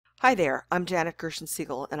Hi there, I'm Janet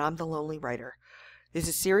Gershon-Siegel, and I'm the Lonely Writer. This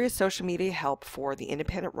is serious social media help for the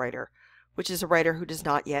independent writer, which is a writer who does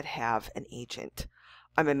not yet have an agent.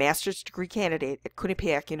 I'm a master's degree candidate at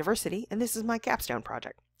Quinnipiac University, and this is my capstone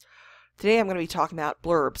project. Today I'm going to be talking about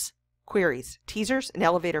blurbs, queries, teasers, and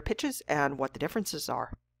elevator pitches, and what the differences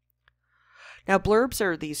are. Now, blurbs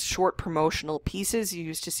are these short promotional pieces. You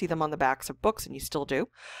used to see them on the backs of books, and you still do.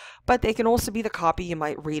 But they can also be the copy you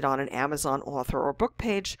might read on an Amazon author or book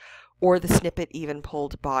page, or the snippet even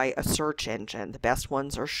pulled by a search engine. The best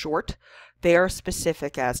ones are short. They are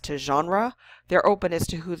specific as to genre. They're open as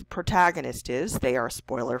to who the protagonist is. They are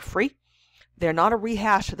spoiler-free. They're not a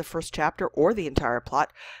rehash of the first chapter or the entire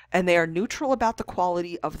plot, and they are neutral about the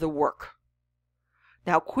quality of the work.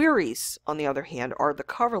 Now, queries, on the other hand, are the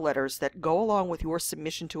cover letters that go along with your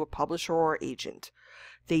submission to a publisher or agent.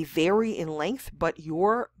 They vary in length, but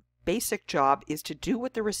your basic job is to do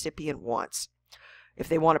what the recipient wants. If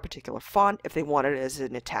they want a particular font, if they want it as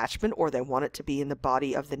an attachment, or they want it to be in the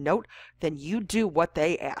body of the note, then you do what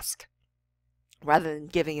they ask. Rather than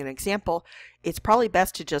giving an example, it's probably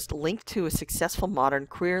best to just link to a successful modern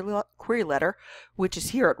query letter, which is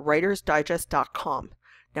here at writersdigest.com.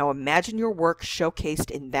 Now imagine your work showcased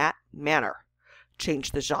in that manner.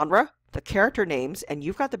 Change the genre, the character names, and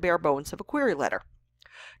you've got the bare bones of a query letter.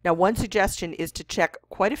 Now, one suggestion is to check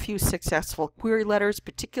quite a few successful query letters,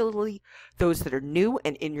 particularly those that are new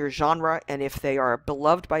and in your genre, and if they are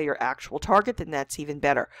beloved by your actual target, then that's even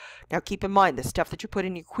better. Now, keep in mind, the stuff that you put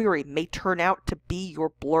in your query may turn out to be your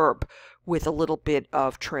blurb with a little bit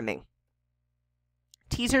of trimming.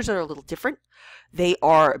 Teasers are a little different. They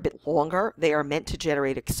are a bit longer. They are meant to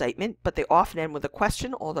generate excitement, but they often end with a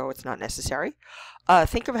question, although it's not necessary.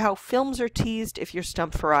 Think of how films are teased if you're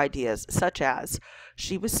stumped for ideas, such as,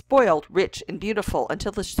 she was spoiled, rich, and beautiful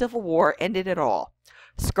until the Civil War ended it all.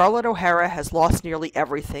 Scarlett O'Hara has lost nearly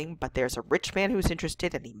everything, but there's a rich man who's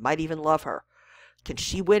interested, and he might even love her. Can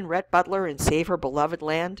she win Rhett Butler and save her beloved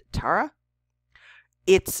land, Tara?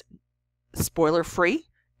 It's spoiler-free.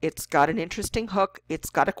 It's got an interesting hook, it's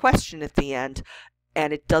got a question at the end,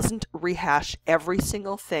 and it doesn't rehash every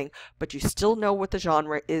single thing, but you still know what the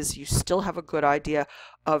genre is, you still have a good idea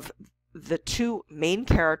of the two main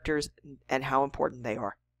characters and how important they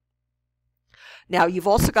are. Now, you've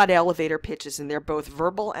also got elevator pitches, and they're both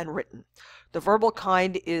verbal and written. The verbal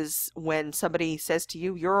kind is when somebody says to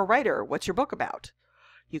you, you're a writer, what's your book about?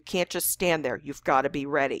 You can't just stand there. You've got to be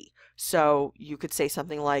ready. So you could say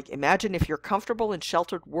something like, imagine if your comfortable and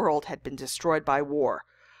sheltered world had been destroyed by war.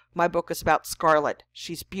 My book is about Scarlett.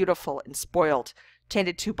 She's beautiful and spoiled,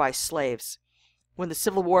 tended to by slaves. When the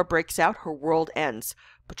Civil War breaks out, her world ends,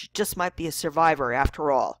 but she just might be a survivor after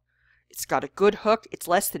all. It's got a good hook. It's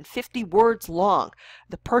less than 50 words long.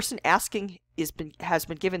 The person asking has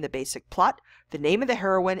been given the basic plot, the name of the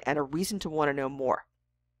heroine, and a reason to want to know more.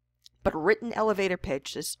 But written elevator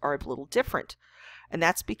pitches are a little different. And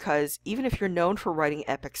that's because even if you're known for writing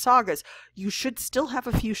epic sagas, you should still have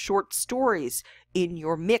a few short stories in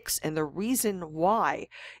your mix. And the reason why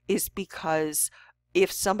is because if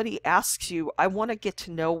somebody asks you, I want to get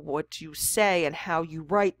to know what you say and how you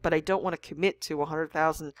write, but I don't want to commit to a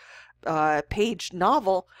 100,000 page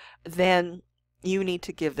novel, then you need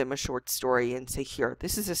to give them a short story and say, here,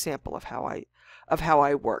 this is a sample of how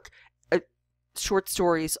I work. Short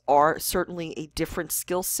stories are certainly a different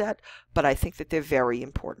skill set, but I think that they're very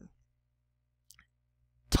important.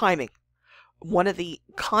 Timing. One of the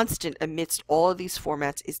constant amidst all of these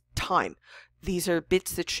formats is time. These are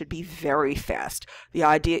bits that should be very fast. The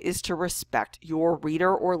idea is to respect your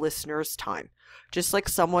reader or listener's time. Just like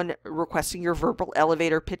someone requesting your verbal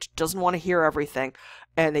elevator pitch doesn't want to hear everything,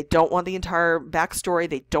 and they don't want the entire backstory,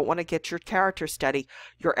 they don't want to get your character study,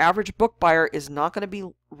 your average book buyer is not going to be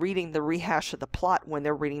reading the rehash of the plot when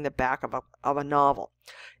they're reading the back of a novel.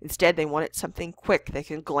 Instead, they want it something quick. They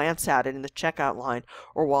can glance at it in the checkout line,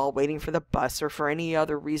 or while waiting for the bus, or for any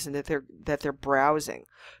other reason that they're browsing.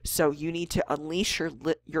 So you need to unleash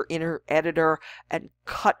your inner editor and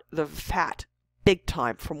cut the fat big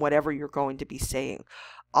time from whatever you're going to be saying.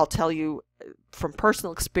 I'll tell you from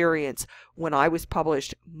personal experience, when I was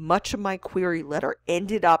published, much of my query letter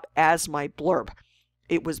ended up as my blurb.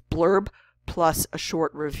 It was blurb plus a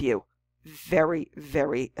short review. Very,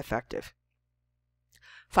 very effective.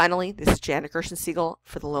 Finally, this is Janet Gershon-Siegel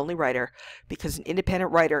for The Lonely Writer, because an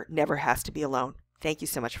independent writer never has to be alone. Thank you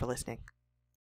so much for listening.